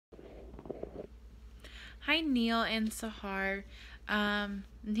Hi, Neil and Sahar.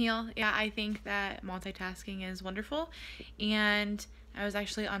 Neil, yeah, I think that multitasking is wonderful, and I was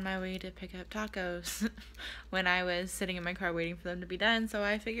actually on my way to pick up tacos when I was sitting in my car waiting for them to be done, so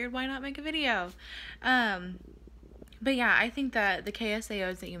I figured why not make a video? Um, but yeah, I think that the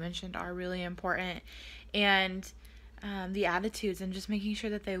KSAOs that you mentioned are really important, and the attitudes and just making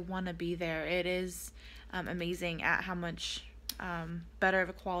sure that they want to be there. It is amazing at how much better of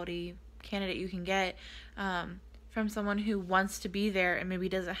a quality candidate you can get from someone who wants to be there and maybe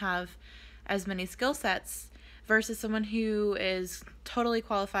doesn't have as many skill sets versus someone who is totally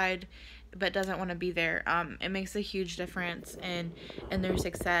qualified but doesn't want to be there. It makes a huge difference in their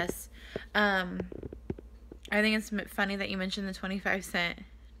success. I think it's funny that you mentioned the 25-cent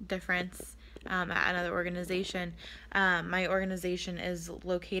difference at another organization. My organization is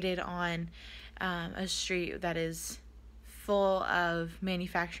located on a street that is full of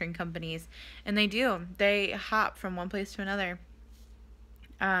manufacturing companies, and they hop from one place to another.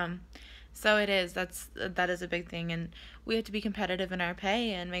 So that is a big thing, and we have to be competitive in our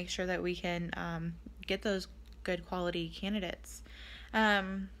pay and make sure that we can get those good quality candidates.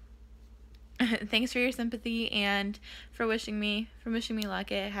 Thanks for your sympathy and for wishing me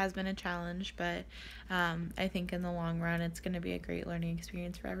luck. It has been a challenge, but I think in the long run it's going to be a great learning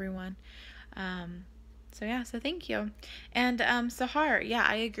experience for everyone. So thank you. And Sahar, yeah,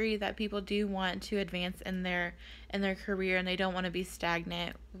 I agree that people do want to advance in their career and they don't want to be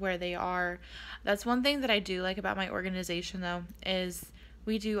stagnant where they are. That's one thing that I do like about my organization, though, is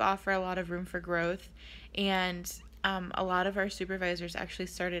we do offer a lot of room for growth, and a lot of our supervisors actually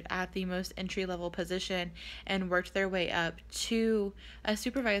started at the most entry-level position and worked their way up to a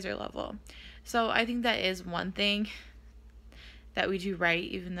supervisor level. So I think that is one thing that we do right,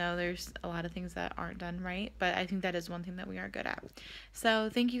 even though there's a lot of things that aren't done right. But I think that is one thing that we are good at. So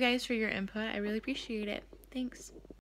thank you guys for your input. I really appreciate it. Thanks.